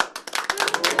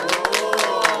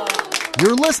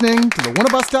You're listening to the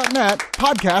oneofus.net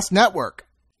podcast network.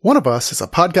 One of Us is a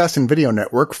podcast and video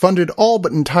network funded all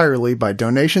but entirely by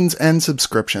donations and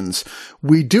subscriptions.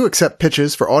 We do accept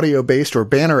pitches for audio-based or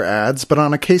banner ads, but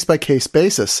on a case-by-case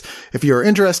basis. If you're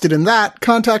interested in that,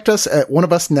 contact us at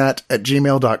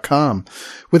oneofusnet@gmail.com.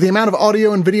 With the amount of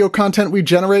audio and video content we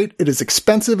generate, it is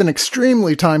expensive and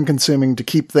extremely time-consuming to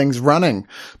keep things running.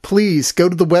 Please go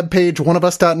to the webpage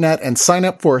oneofus.net and sign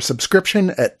up for a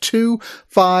subscription at $2,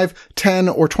 $5,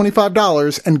 $10, or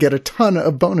 $25 and get a ton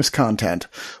of bonus content.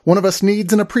 One of Us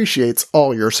needs and appreciates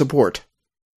all your support.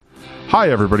 Hi,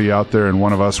 everybody out there in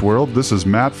One of Us world. This is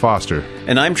Matt Foster.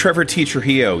 And I'm Trevor T.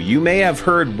 Trujillo. You may have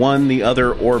heard one, the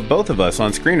other, or both of us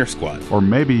on Screener Squad. Or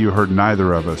maybe you heard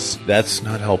neither of us. That's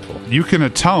not helpful. You can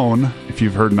atone, if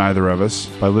you've heard neither of us,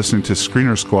 by listening to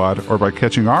Screener Squad or by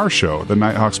catching our show, the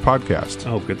Nighthawks Podcast.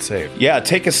 Oh, good save. Yeah,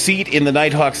 take a seat in the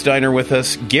Nighthawks Diner with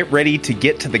us. Get ready to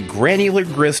get to the granular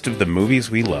grist of the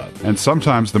movies we love. And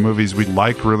sometimes the movies we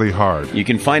like really hard. You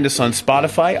can find us on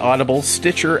Spotify, Audible,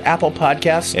 Stitcher, Apple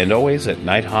Podcasts, and always at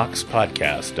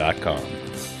nighthawkspodcast.com.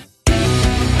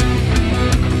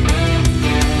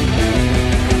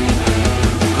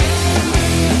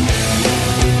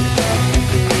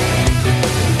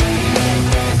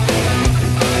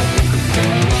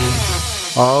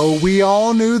 Oh, we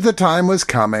all knew the time was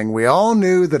coming. We all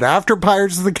knew that after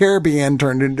Pirates of the Caribbean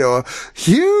turned into a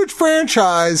huge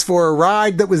franchise for a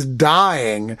ride that was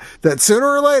dying, that sooner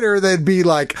or later they'd be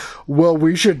like, well,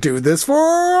 we should do this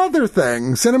for other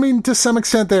things. And I mean, to some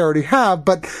extent they already have,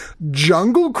 but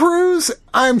Jungle Cruise?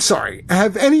 I'm sorry.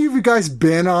 Have any of you guys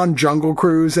been on Jungle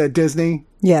Cruise at Disney?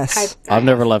 Yes. I've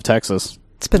never left Texas.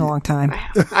 It's been a long time.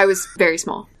 I was very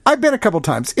small. I've been a couple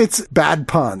times. It's bad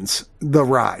puns, the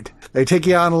ride. They take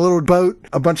you on a little boat,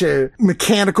 a bunch of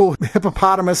mechanical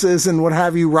hippopotamuses and what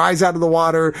have you rise out of the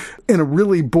water in a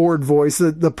really bored voice.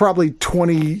 The probably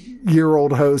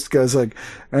 20-year-old host goes like,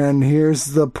 and here's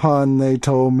the pun they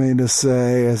told me to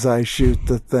say as I shoot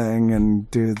the thing and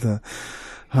do the...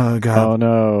 Oh, God. Oh,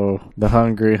 no. The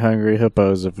hungry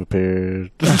hippos have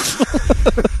appeared.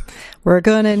 We're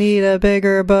gonna need a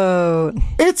bigger boat.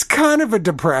 It's kind of a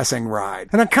depressing ride.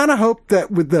 And I kind of hope that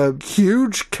with the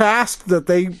huge cast that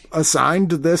they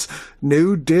assigned to this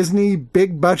new Disney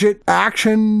big budget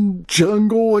action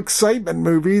jungle excitement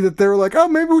movie that they're like, oh,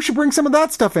 maybe we should bring some of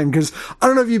that stuff in. Because I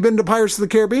don't know if you've been to Pirates of the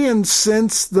Caribbean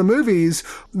since the movies.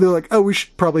 They're like, oh, we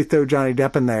should probably throw Johnny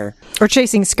Depp in there. Or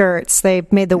chasing skirts. They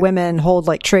made the women hold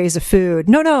like trays of food.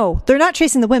 No, they're not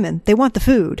chasing the women. They want the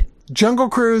food. Jungle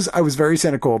Cruise, I was very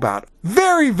cynical about.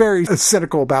 Very, very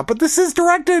cynical about. But this is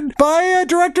directed by a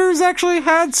director who's actually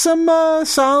had some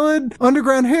solid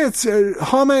underground hits.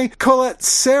 Jaime Collet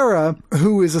Serra,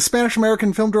 who is a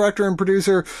Spanish-American film director and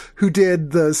producer who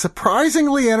did the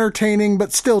surprisingly entertaining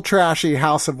but still trashy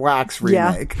House of Wax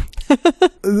remake. Yeah.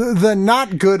 The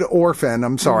not good Orphan.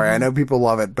 I'm sorry. I know people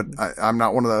love it, but I'm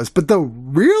not one of those. But the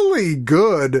really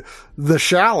good The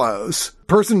Shallows.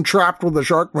 Person trapped with a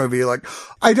shark movie. Like,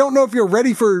 I don't know if you're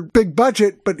ready for big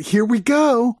budget, but here we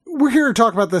go. We're here to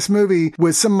talk about this movie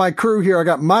with some of my crew here. I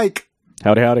got Mike.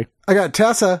 Howdy. I got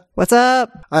Tessa. What's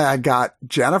up? I got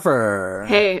Jennifer.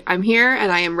 Hey, I'm here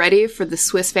and I am ready for the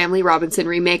Swiss Family Robinson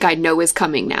remake I know is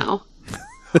coming now.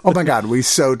 Oh my God, we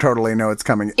so totally know it's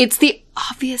coming. It's the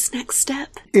obvious next step.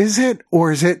 Is it,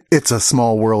 or is it, It's a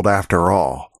Small World After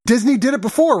All? Disney did it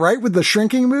before, right? With the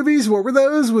shrinking movies. What were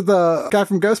those? With the guy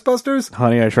from Ghostbusters?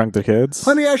 Honey, I Shrunk the Kids.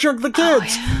 Honey, I Shrunk the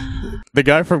Kids. Oh, yeah. The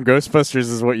guy from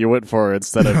Ghostbusters is what you went for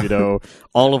instead of,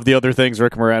 all of the other things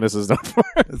Rick Moranis is known for.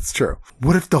 It's true.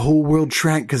 What if the whole world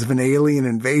shrank because of an alien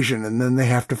invasion and then they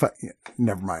have to fight? Yeah,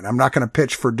 never mind. I'm not going to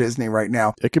pitch for Disney right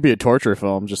now. It could be a torture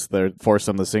film, just they force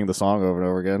them to sing the song over and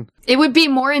over again. It would be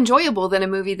more enjoyable than a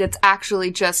movie that's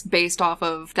actually just based off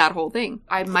of that whole thing.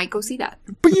 I might go see that.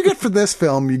 But you get for this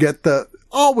film, you get the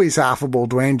always affable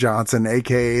Dwayne Johnson,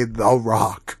 a.k.a. The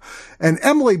Rock, and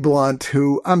Emily Blunt,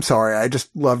 who, I'm sorry, I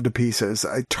just love to pieces.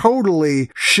 I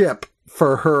totally ship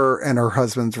for her and her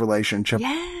husband's relationship.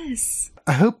 Yes.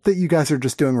 I hope that you guys are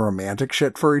just doing romantic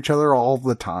shit for each other all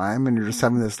the time and you're just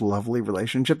having this lovely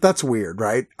relationship. That's weird,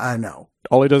 right? I know.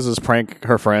 All he does is prank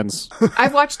her friends.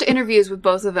 I've watched interviews with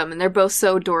both of them, and they're both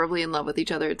so adorably in love with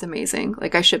each other. It's amazing.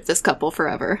 Like, I ship this couple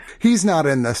forever. He's not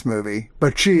in this movie,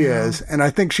 but she is, and I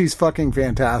think she's fucking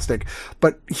fantastic.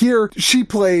 But here, she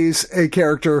plays a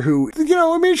character who,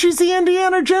 she's the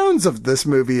Indiana Jones of this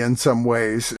movie in some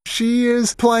ways. She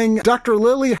is playing Dr.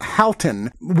 Lily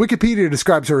Houghton. Wikipedia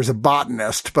describes her as a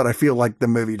botanist, but I feel like the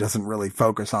movie doesn't really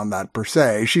focus on that per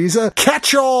se. She's a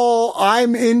catch-all,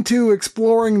 I'm into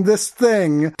exploring this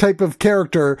thing type of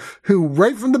character who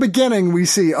right from the beginning we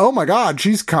see, oh my god,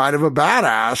 she's kind of a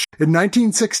badass. In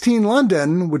 1916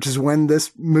 London, which is when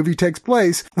this movie takes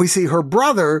place, we see her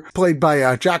brother, played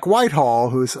by Jack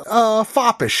Whitehall, who's a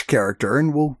foppish character,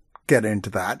 and we'll get into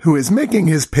that, who is making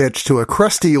his pitch to a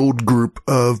crusty old group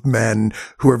of men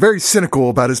who are very cynical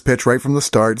about his pitch right from the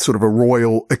start, sort of a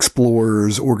Royal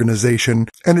Explorers organization.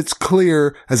 And it's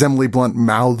clear, as Emily Blunt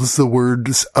mouths the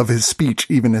words of his speech,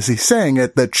 even as he's saying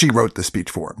it, that she wrote the speech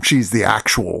for him. She's the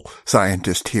actual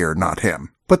scientist here, not him.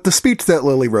 But the speech that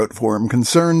Lily wrote for him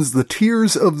concerns the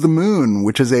Tears of the Moon,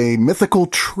 which is a mythical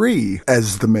tree.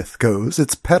 As the myth goes,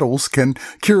 its petals can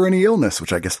cure any illness,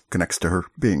 which I guess connects to her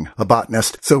being a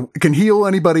botanist. So it can heal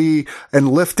anybody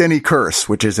and lift any curse,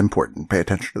 which is important. Pay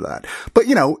attention to that. But,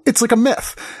 it's like a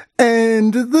myth.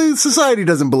 And the society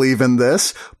doesn't believe in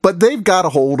this, but they've got a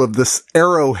hold of this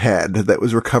arrowhead that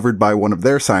was recovered by one of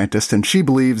their scientists, and she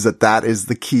believes that that is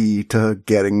the key to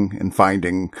getting and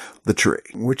finding the tree.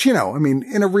 Which, in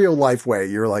a real life way,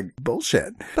 you're like,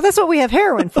 bullshit. But that's what we have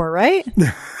heroin for, right?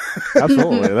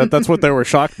 Absolutely. That's what they were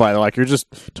shocked by. Like, you're just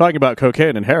talking about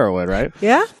cocaine and heroin, right?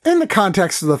 Yeah. In the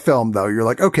context of the film, though, you're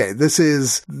like, okay, this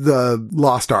is the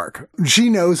Lost Ark. She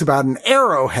knows about an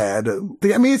arrowhead.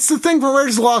 It's the thing for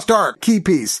Raiders of the Lost Ark. Key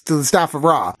piece to the Staff of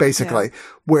Ra, basically. Yeah.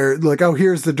 Where, like, oh,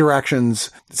 here's the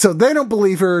directions. So they don't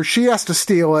believe her. She has to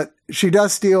steal it. She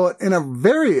does steal it in a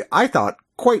very, I thought,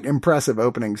 quite impressive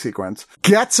opening sequence,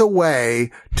 gets away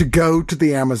to go to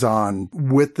the Amazon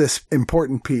with this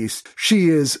important piece. She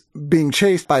is being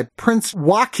chased by Prince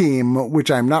Joachim,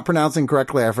 which I'm not pronouncing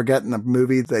correctly. I forget in the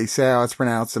movie they say how it's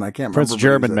pronounced, and I can't remember. Prince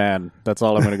German Man. That's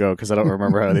all I'm going to go, because I don't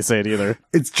remember how they say it either.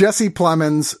 It's Jesse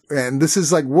Plemons, and this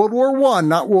is like World War I,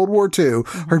 not World War II.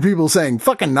 Heard people saying,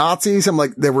 fucking Nazis. I'm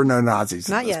like, there were no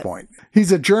Nazis at this point.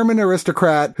 He's a German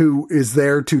aristocrat who is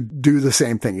there to do the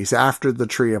same thing. He's after the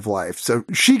Tree of Life. So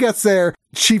she gets there.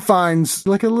 She finds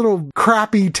like a little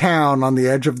crappy town on the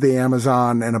edge of the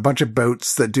Amazon and a bunch of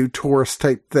boats that do tourist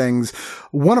type things.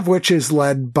 One of which is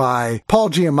led by Paul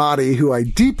Giamatti, who I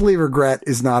deeply regret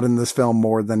is not in this film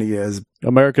more than he is.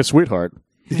 America's sweetheart.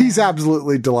 He's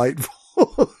absolutely delightful.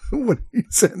 When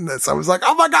he's in this, I was like,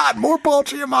 oh my god, more Paul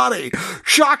Giamatti.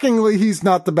 Shockingly, he's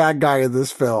not the bad guy of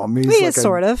this film. He is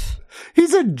sort of.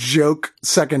 He's a joke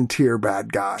second tier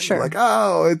bad guy. Sure. Like,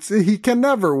 oh, he can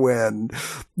never win.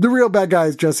 The real bad guy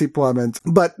is Jesse Plemons.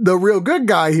 But the real good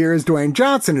guy here is Dwayne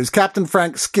Johnson, who's Captain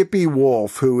Frank Skippy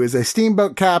Wolf, who is a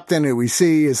steamboat captain who we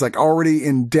see is like already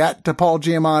in debt to Paul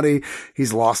Giamatti.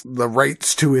 He's lost the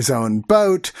rights to his own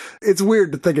boat. It's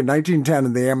weird to think in 1910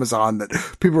 in the Amazon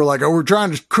that people are like, oh, we're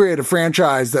trying to create a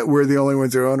franchise that we're the only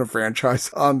ones who own a franchise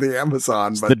on the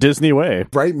Amazon. It's the Disney way.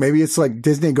 Right? Maybe it's like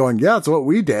Disney going, yeah, it's what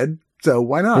we did. So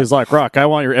why not? He's like, Rock, I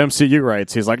want your MCU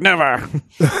rights. He's like, never.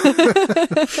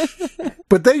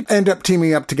 But they end up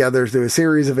teaming up together through a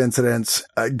series of incidents,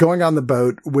 going on the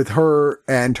boat with her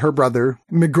and her brother,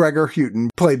 McGregor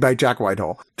Houghton, played by Jack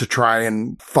Whitehall, to try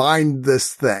and find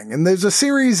this thing. And there's a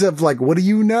series of like, what do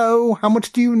you know? How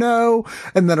much do you know?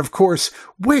 And then, of course,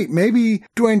 wait, maybe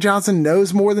Dwayne Johnson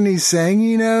knows more than he's saying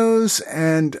he knows.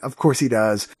 And of course he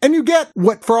does. And you get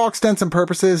what, for all extents and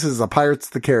purposes, is a Pirates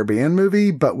of the Caribbean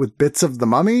movie, but with bits of The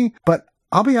Mummy. But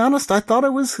I'll be honest, I thought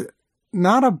it was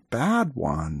not a bad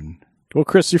one. Well,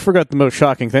 Chris, you forgot the most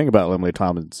shocking thing about Lily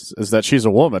Tomlin is that she's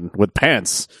a woman with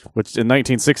pants, which in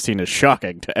 1916 is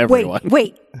shocking to everyone.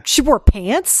 Wait, she wore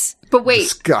pants? But wait,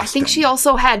 Disgusting. I think she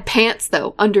also had pants,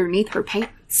 though, underneath her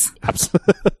pants.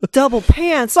 Absolutely. Double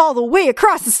pants all the way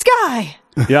across the sky!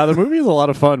 Yeah, the movie is a lot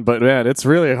of fun, but man, it's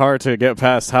really hard to get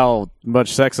past how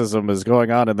much sexism is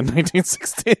going on in the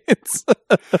 1916s.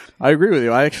 I agree with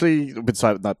you. I actually,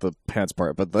 besides not the pants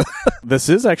part, but this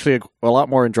is actually a lot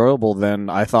more enjoyable than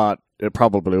I thought it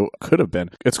probably could have been.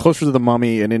 It's closer to The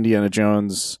Mummy and Indiana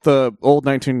Jones, the old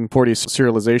 1940s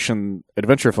serialization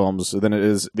adventure films, than it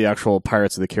is the actual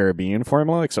Pirates of the Caribbean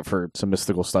formula, except for some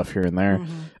mystical stuff here and there.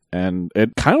 Mm-hmm. And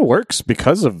it kind of works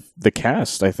because of the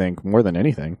cast, I think, more than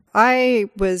anything. I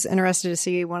was interested to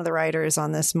see one of the writers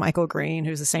on this, Michael Green,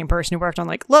 who's the same person who worked on,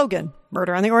 like, Logan.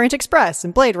 Murder on the Orient Express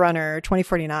and Blade Runner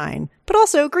 2049, but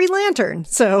also Green Lantern.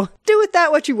 So do with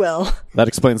that what you will. That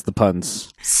explains the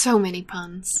puns. So many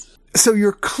puns. So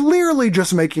you're clearly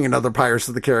just making another Pirates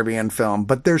of the Caribbean film,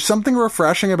 but there's something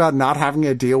refreshing about not having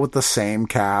to deal with the same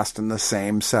cast and the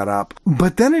same setup.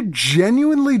 But then it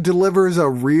genuinely delivers a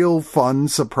real fun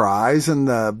surprise in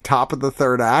the top of the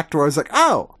third act where I was like,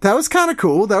 oh, that was kind of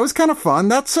cool. That was kind of fun.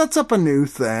 That sets up a new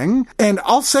thing. And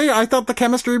I'll say I thought the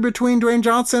chemistry between Dwayne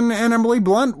Johnson and Emily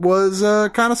Blunt was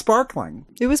kind of sparkling.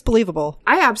 It was believable.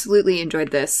 I absolutely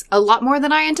enjoyed this. A lot more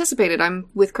than I anticipated. I'm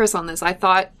with Chris on this. I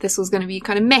thought this was going to be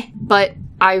kind of meh. But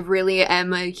I really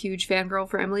am a huge fangirl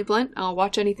for Emily Blunt. I'll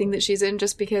watch anything that she's in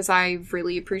just because I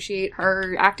really appreciate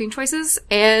her acting choices,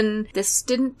 and this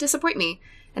didn't disappoint me.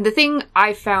 And the thing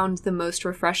I found the most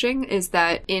refreshing is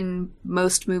that in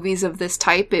most movies of this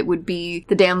type, it would be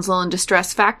the damsel in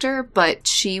distress factor, but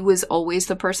she was always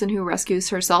the person who rescues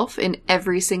herself in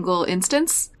every single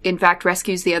instance. In fact,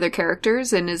 rescues the other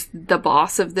characters and is the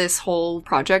boss of this whole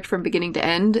project from beginning to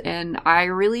end, and I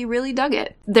really, really dug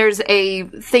it. There's a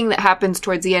thing that happens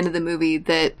towards the end of the movie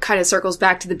that kind of circles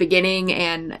back to the beginning,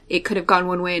 and it could have gone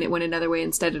one way and it went another way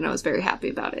instead, and I was very happy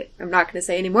about it. I'm not going to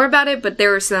say any more about it, but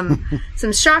there were some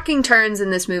shocking turns in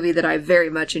this movie that I very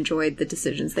much enjoyed the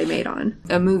decisions they made on.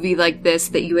 A movie like this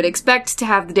that you would expect to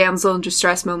have the damsel in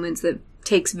distress moments that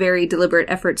takes very deliberate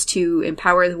efforts to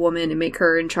empower the woman and make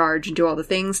her in charge and do all the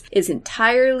things, is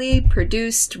entirely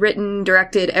produced, written,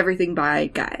 directed, everything by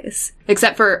guys.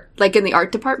 Except for, like, in the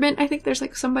art department, I think there's,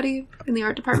 like, somebody in the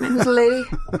art department who's a lady.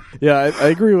 Yeah, I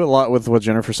agree a lot with what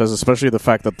Jennifer says, especially the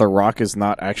fact that The Rock is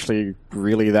not actually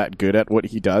really that good at what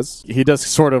he does. He does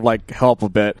sort of, like, help a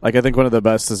bit. Like, I think one of the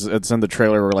best is it's in the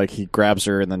trailer where, like, he grabs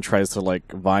her and then tries to, like,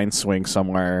 vine swing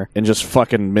somewhere and just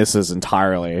fucking misses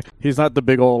entirely. He's not the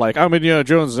big old, like, I'm Indiana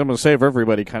Jones, I'm gonna save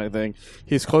everybody kind of thing.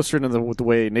 He's closer to the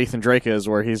way Nathan Drake is,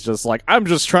 where he's just like, I'm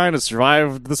just trying to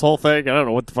survive this whole thing. I don't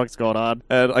know what the fuck's going on.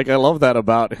 And, like, I love that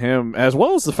about him, as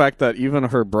well as the fact that even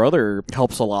her brother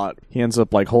helps a lot. He ends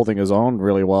up, like, holding his own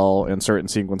really well in certain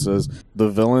sequences. The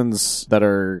villains that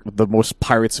are the most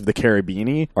Pirates of the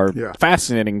Caribbean are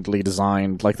fascinatingly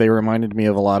designed. Like, they reminded me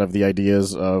of a lot of the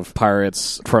ideas of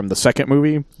pirates from the second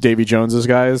movie, Davy Jones's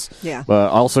guys. Yeah.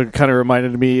 But also kind of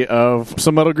reminded me of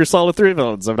some Metal Gear Solid 3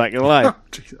 villains, I'm not gonna lie.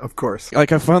 Of course.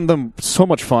 Like, I found them so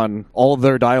much fun. All of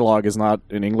their dialogue is not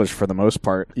in English for the most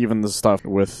part. Even the stuff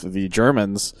with the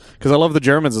Germans. Because I love the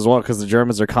Germans as well, because the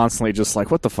Germans are constantly just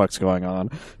like, what the fuck's going on?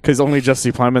 Because only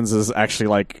Jesse Plemons is actually,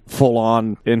 like, full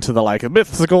on into the, like,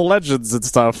 mythical legends and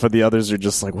stuff, and the others are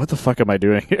just like, what the fuck am I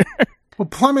doing here? Well,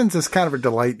 Plemons is kind of a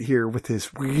delight here with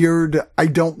his weird, I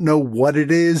don't know what it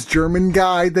is, German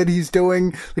guy that he's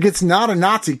doing. Like, it's not a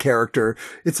Nazi character.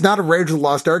 It's not a Rage of the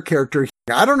Lost Ark character.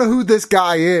 I don't know who this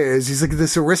guy is. He's like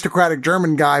this aristocratic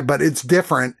German guy, but it's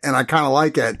different, and I kind of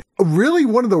like it. Really,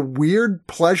 one of the weird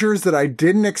pleasures that I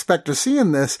didn't expect to see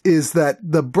in this is that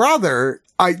the brother,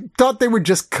 I thought they would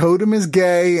just code him as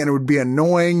gay and it would be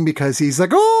annoying because he's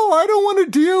like, oh, I don't want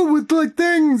to deal with, like,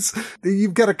 things.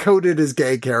 You've got a coded as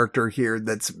gay character here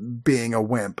that's being a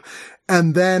wimp.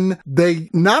 And then they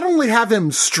not only have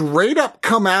him straight up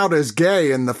come out as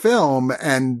gay in the film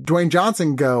and Dwayne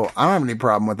Johnson go, I don't have any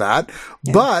problem with that,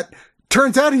 but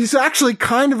turns out he's actually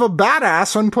kind of a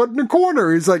badass when put in a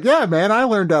corner. He's like, yeah, man, I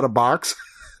learned how to box.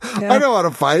 I know how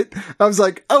to fight. I was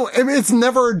like, oh, I mean, it's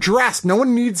never addressed. No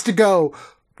one needs to go,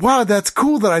 wow, that's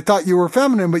cool that I thought you were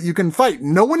feminine, but you can fight.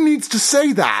 No one needs to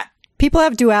say that. People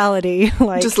have duality.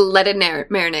 Like, just let it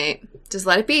marinate. Just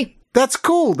let it be. That's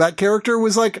cool. That character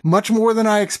was, like, much more than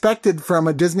I expected from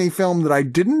a Disney film that I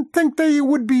didn't think they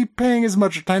would be paying as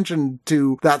much attention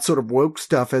to that sort of woke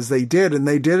stuff as they did, and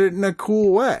they did it in a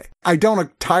cool way. I don't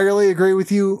entirely agree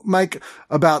with you, Mike,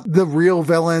 about the real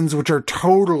villains, which are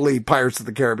totally Pirates of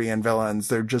the Caribbean villains.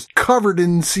 They're just covered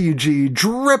in CG,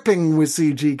 dripping with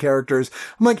CG characters.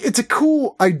 I'm like, it's a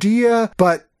cool idea,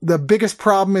 but the biggest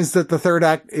problem is that the third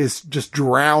act is just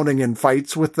drowning in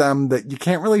fights with them that you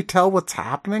can't really tell what's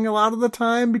happening a lot of the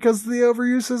time because of the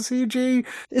overuse of CG.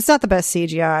 It's not the best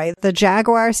CGI. The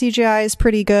Jaguar CGI is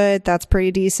pretty good. That's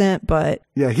pretty decent, but...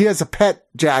 Yeah, he has a pet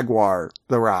Jaguar,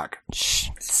 The Rock.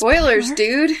 Spoilers,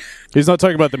 dude. He's not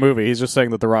talking about the movie. He's just saying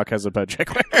that The Rock has a pet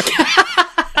Jaguar.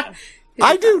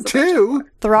 I do too.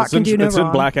 The Rock can do no wrong. It's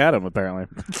in Black Adam, apparently.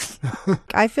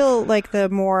 I feel like the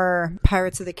more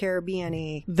Pirates of the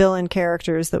Caribbean-y villain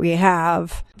characters that we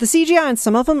have, the CGI on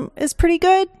some of them is pretty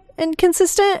good and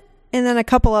consistent, And then a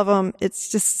couple of them, it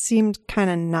just seemed kind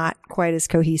of not quite as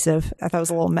cohesive. I thought it was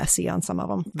a little messy on some of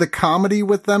them. The comedy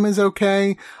with them is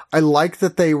okay. I like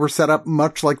that they were set up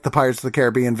much like the Pirates of the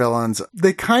Caribbean villains.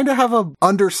 They kind of have a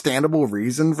understandable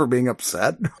reason for being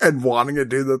upset and wanting to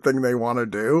do the thing they want to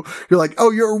do. You're like,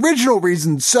 oh, your original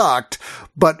reason sucked,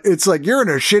 but it's like you're in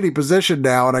a shitty position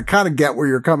now, and I kind of get where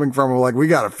you're coming from. I'm like, we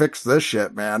got to fix this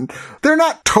shit, man. They're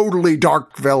not totally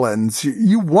dark villains.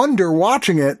 You wonder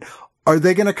watching it, are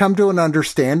they going to come to an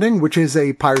understanding, which is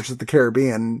a Pirates of the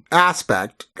Caribbean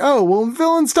aspect? Oh, well,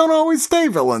 villains don't always stay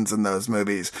villains in those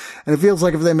movies. And it feels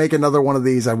like if they make another one of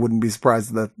these, I wouldn't be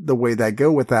surprised at the way they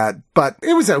go with that. But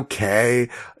it was okay.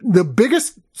 The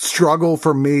biggest struggle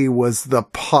for me was the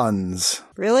puns.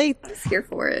 Really? I was here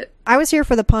for it. I was here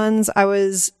for the puns. I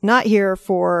was not here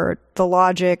for the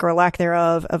logic or lack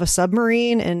thereof of a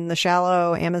submarine in the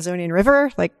shallow Amazonian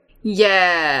River. Like,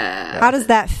 yeah. how does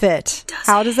that fit?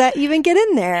 How does that even get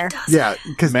in there? Yeah,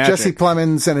 because Jesse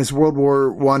Plemons and his World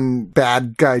War I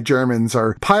bad guy Germans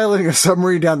are piloting a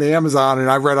submarine down the Amazon, and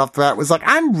I read off the bat was like,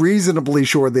 I'm reasonably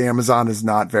sure the Amazon is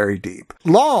not very deep.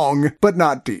 Long, but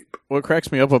not deep. What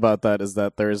cracks me up about that is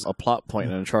that there's a plot point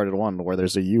in Uncharted 1 where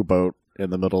there's a U-boat in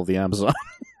the middle of the Amazon.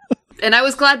 And I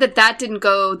was glad that didn't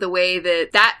go the way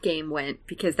that game went,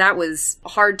 because that was a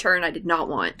hard turn I did not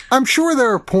want. I'm sure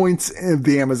there are points in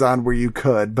the Amazon where you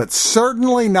could, but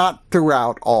certainly not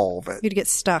throughout all of it. You'd get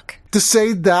stuck. To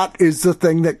say that is the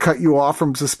thing that cut you off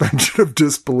from suspension of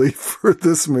disbelief for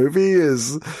this movie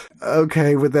is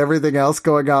okay. With everything else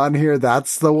going on here,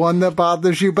 that's the one that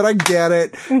bothers you, but I get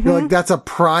it. Mm-hmm. You're like, that's a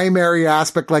primary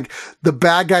aspect. Like the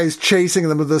bad guy's chasing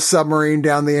them with a submarine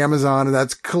down the Amazon, and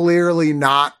that's clearly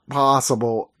not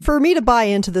possible. For me to buy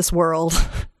into this world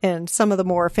and some of the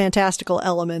more fantastical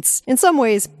elements, in some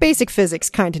ways, basic physics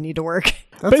kind of need to work.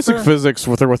 That's Basic fair. physics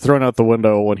were thrown out the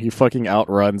window when he fucking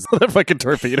outruns that fucking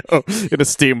torpedo in a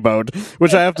steamboat,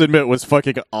 which I have to admit was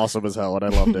fucking awesome as hell, and I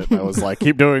loved it. I was like,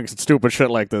 keep doing stupid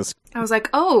shit like this. I was like,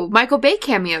 oh, Michael Bay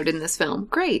cameoed in this film.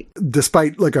 Great.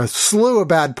 Despite like a slew of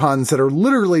bad puns that are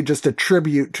literally just a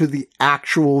tribute to the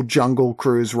actual Jungle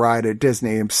Cruise ride at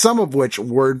Disney, some of which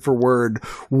word for word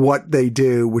what they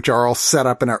do, which are all set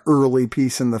up in an early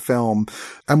piece in the film.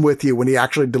 I'm with you when he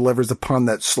actually delivers a pun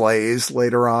that slays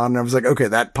later on. I was like, okay,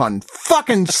 that pun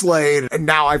fucking slayed, and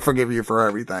now I forgive you for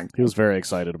everything. He was very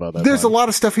excited about that. There's pun. a lot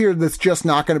of stuff here that's just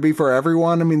not going to be for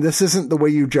everyone. I mean, this isn't the way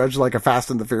you judge like a Fast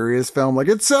and the Furious film. Like,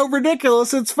 it's so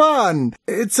ridiculous, it's fun.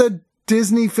 It's a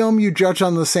Disney film you judge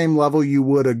on the same level you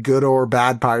would a good or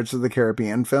bad Pirates of the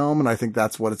Caribbean film, and I think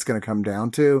that's what it's going to come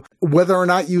down to. Whether or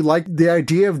not you like the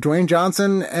idea of Dwayne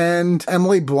Johnson and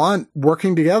Emily Blunt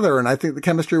working together, and I think the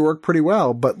chemistry worked pretty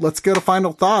well. But let's go to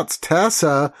final thoughts.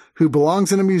 Tessa, who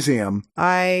belongs in a museum.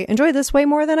 I enjoyed this way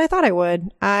more than I thought I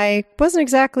would. I wasn't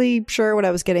exactly sure what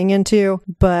I was getting into,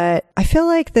 but I feel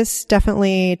like this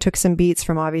definitely took some beats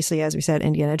from, obviously, as we said,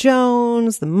 Indiana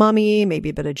Jones, The Mummy, maybe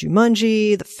a bit of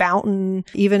Jumanji, The Fountain,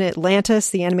 even Atlantis,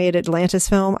 the animated Atlantis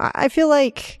film. I feel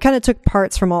like kind of took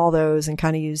parts from all those and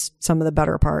kind of used some of the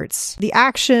better parts. The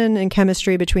action and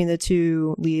chemistry between the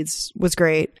two leads was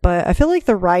great, but I feel like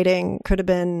the writing could have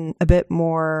been a bit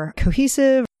more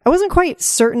cohesive. I wasn't quite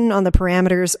certain on the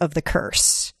parameters of the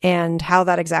curse and how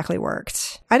that exactly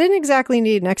worked. I didn't exactly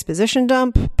need an exposition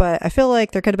dump, but I feel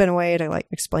like there could have been a way to like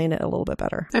explain it a little bit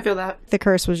better. I feel that. The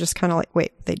curse was just kind of like,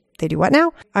 wait, they do what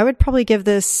now? I would probably give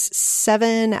this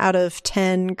 7 out of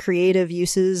 10 creative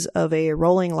uses of a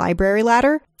rolling library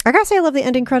ladder. I gotta say I love the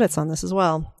ending credits on this as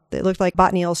well. They looked like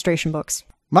botany illustration books.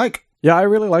 Mike. Yeah, I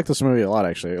really like this movie a lot,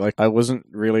 actually. Like, I wasn't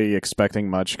really expecting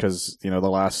much because, you know,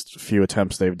 the last few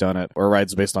attempts they've done it, or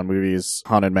rides based on movies,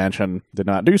 Haunted Mansion, did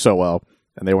not do so well.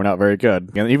 And they were not very good.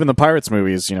 And even the Pirates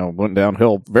movies, you know, went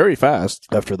downhill very fast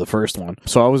after the first one.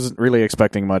 So I wasn't really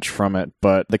expecting much from it.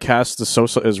 But the cast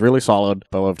is really solid.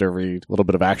 I loved every little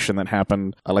bit of action that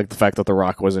happened. I liked the fact that The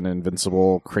Rock was an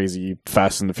invincible, crazy,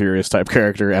 Fast and the Furious type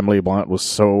character. Emily Blunt was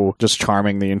so just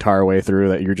charming the entire way through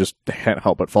that you just can't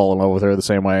help but fall in love with her the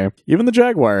same way. Even the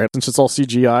Jaguar, since it's all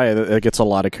CGI, it gets a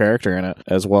lot of character in it.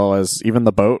 As well as even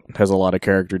the boat has a lot of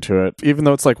character to it. Even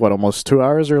though it's like, what, almost 2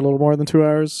 hours or a little more than 2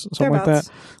 hours? Something like that.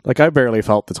 Like, I barely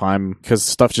felt the time because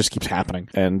stuff just keeps happening.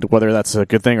 And whether that's a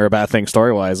good thing or a bad thing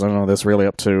story-wise, I don't know. That's really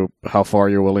up to how far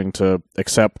you're willing to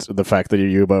accept the fact that your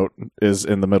U-boat is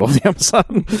in the middle of the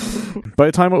Amazon. By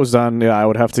the time it was done, yeah, I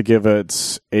would have to give it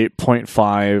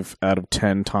 8.5 out of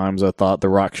 10 times I thought The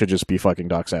Rock should just be fucking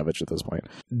Doc Savage at this point.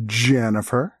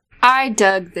 Jennifer. I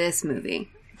dug this movie.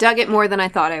 Dug it more than I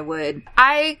thought I would.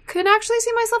 I could actually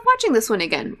see myself watching this one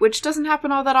again, which doesn't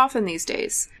happen all that often these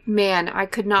days. Man, I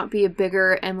could not be a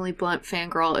bigger Emily Blunt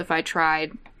fangirl if I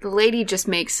tried. The lady just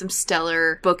makes some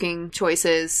stellar booking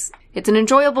choices. It's an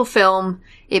enjoyable film.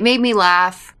 It made me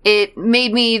laugh. It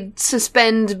made me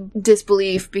suspend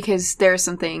disbelief because there are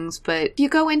some things, but you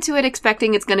go into it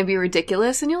expecting it's going to be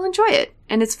ridiculous and you'll enjoy it.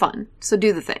 And it's fun. So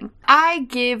do the thing. I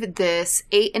give this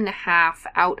 8.5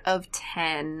 out of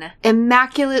 10.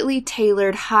 Immaculately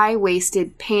tailored,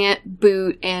 high-waisted pant,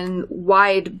 boot, and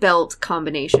wide belt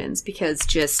combinations because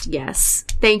just yes.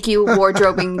 Thank you,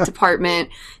 wardrobing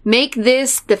department. Make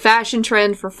this the fashion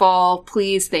trend for fall.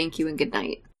 Please, thank you, and good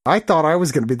night. I thought I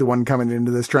was going to be the one coming into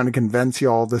this trying to convince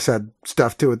y'all this had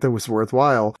stuff to it that was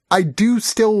worthwhile. I do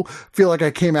still feel like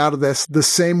I came out of this the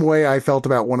same way I felt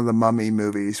about one of the Mummy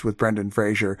movies with Brendan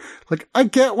Fraser. Like, I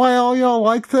get why all y'all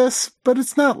like this, but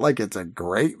it's not like it's a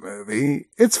great movie.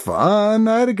 It's fun.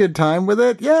 I had a good time with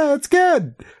it. Yeah, it's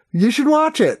good. You should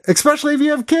watch it, especially if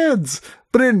you have kids.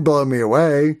 But it didn't blow me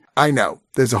away. I know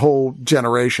there's a whole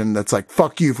generation that's like,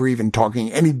 fuck you for even talking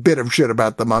any bit of shit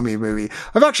about the Mummy movie.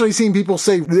 I've actually seen people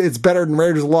say it's better than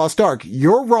Raiders of the Lost Ark.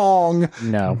 You're wrong.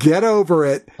 No. Get over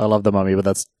it. I love the Mummy, but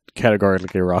that's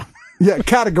categorically wrong. Yeah,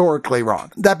 categorically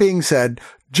wrong. That being said,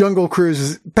 Jungle Cruise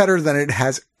is better than it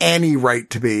has any right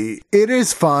to be. It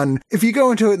is fun if you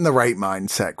go into it in the right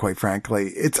mindset, quite frankly.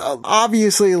 It's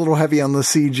obviously a little heavy on the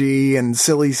CG and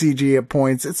silly CG at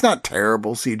points. It's not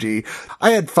terrible CG.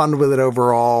 I had fun with it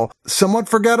overall. Somewhat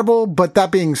forgettable, but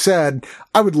that being said,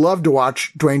 I would love to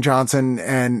watch Dwayne Johnson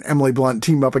and Emily Blunt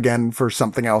team up again for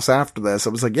something else after this. I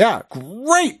was like, yeah,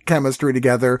 great chemistry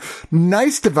together.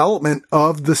 Nice development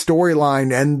of the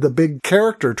storyline and the big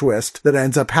character twist that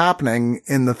ends up happening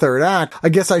in the third act. I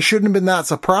guess I shouldn't have been that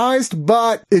surprised,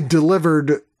 but it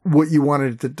delivered what you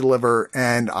wanted it to deliver,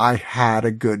 and I had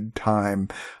a good time.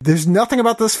 There's nothing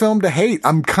about this film to hate.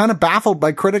 I'm kind of baffled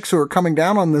by critics who are coming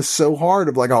down on this so hard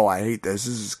of like, oh, I hate this.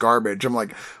 This is garbage. I'm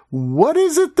like, what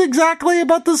is it exactly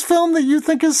about this film that you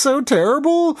think is so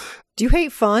terrible? Do you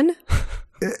hate fun?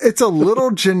 It's a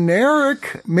little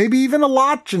generic, maybe even a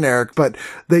lot generic, but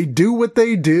they do what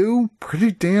they do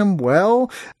pretty damn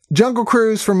well. Jungle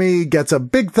Cruise for me gets a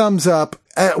big thumbs up.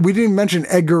 We didn't mention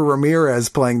Edgar Ramirez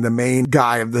playing the main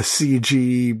guy of the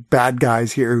CG bad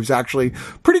guys here, who's actually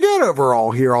pretty good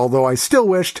overall here, although I still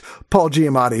wished Paul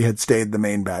Giamatti had stayed the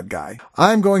main bad guy.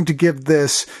 I'm going to give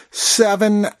this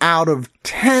 7 out of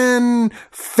 10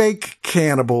 fake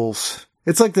cannibals.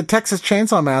 It's like the Texas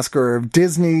Chainsaw Massacre of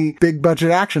Disney big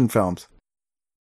budget action films.